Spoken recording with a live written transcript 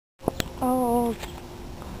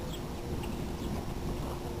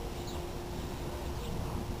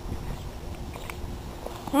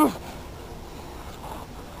Ouch.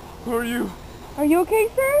 Who are you? Are you okay,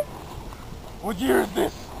 sir? What year is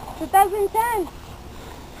this? 2010.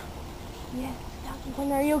 Yes,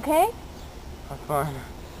 2010. Are you okay? I'm fine.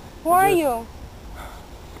 Who are you?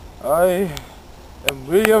 I am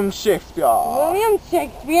William Shakespeare. William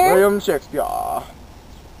Shakespeare? William Shakespeare.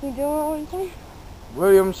 You do it one time?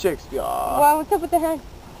 William Shakespeare. Well, what's up with the head?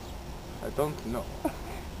 I don't know.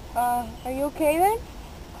 Are you okay then?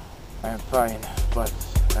 I am fine, but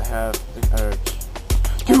I have the urge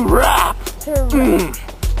to rap!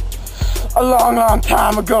 A long, long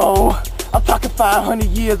time ago, I'm talking 500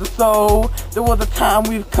 years or so, there was a time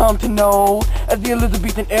we've come to know as the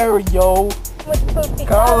Elizabethan Era, yo. With poopy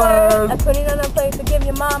Colors. I put it on a plate to give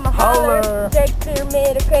your mom a holler. Shakespeare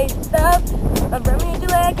made a crazy stuff. I'm bringing you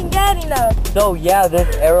I can get enough. So yeah,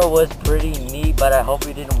 this era was pretty neat, but I hope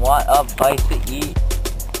you didn't want a bite to eat.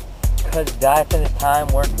 Because guys in this time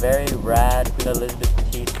weren't very rad.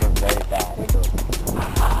 Elizabeth's teeth were very bad.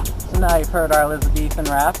 So now you've heard our Elizabethan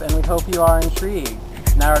rap, and we hope you are intrigued.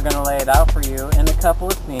 Now we're going to lay it out for you in a couple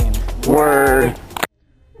of scenes. Word!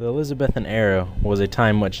 The Elizabethan era was a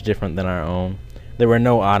time much different than our own. There were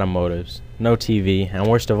no automotives, no TV, and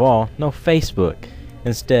worst of all, no Facebook.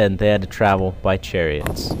 Instead, they had to travel by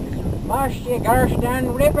chariots. Musty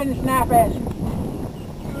Gersten rippin' snappers.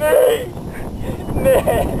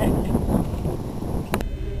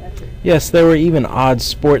 Yes, there were even odd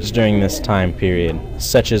sports during this time period,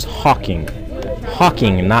 such as hawking.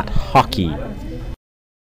 Hawking, not hockey.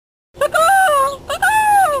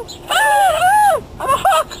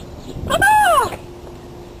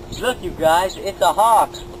 Look, you guys, it's a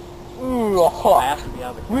hawk. Ooh, a hawk.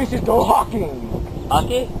 We should go hawking.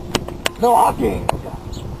 Hockey? No hawking.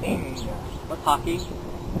 What's hockey?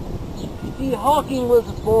 See, hawking was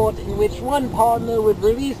a sport in which one partner would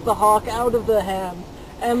release the hawk out of the hand,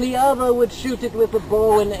 and the other would shoot it with a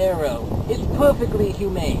bow and arrow. It's perfectly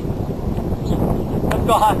humane. Let's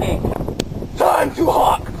go hawking. Time to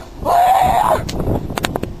hawk.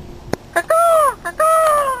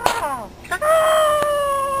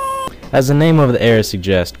 As the name of the era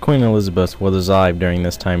suggests, Queen Elizabeth was alive during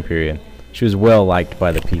this time period. She was well liked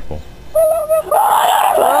by the people. Oh,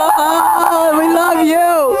 we love you!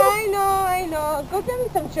 I know. Go get me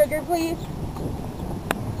some sugar, please.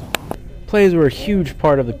 Plays were a huge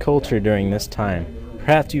part of the culture during this time.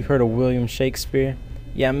 Perhaps you've heard of William Shakespeare?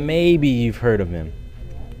 Yeah, maybe you've heard of him.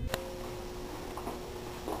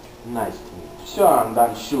 Nice to meet you. Charmed,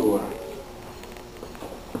 I'm sure.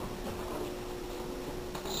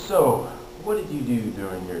 So, what did you do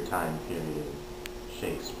during your time period,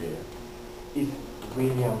 Shakespeare? It's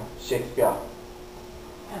William Shakespeare.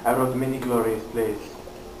 I wrote many glorious plays.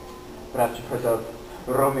 Perhaps you've heard of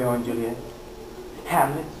Romeo and Juliet,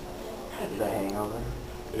 Hamlet, The Hangover.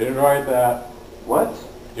 You didn't write that. What?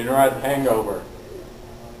 You didn't write The Hangover.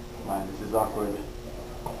 Man, this is awkward.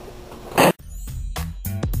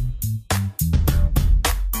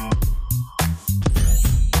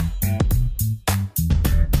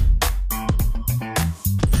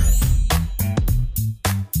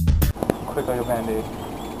 Quick like a band-aid.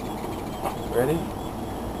 Ready?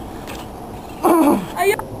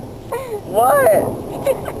 What?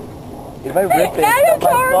 If I rip it, That it's is not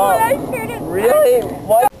my horrible. fault. I shouldn't. Really?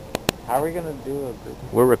 What? How are we gonna do it?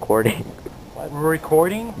 We're recording. We're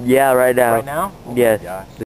recording Yeah, right now. right now? Yes. Yeah.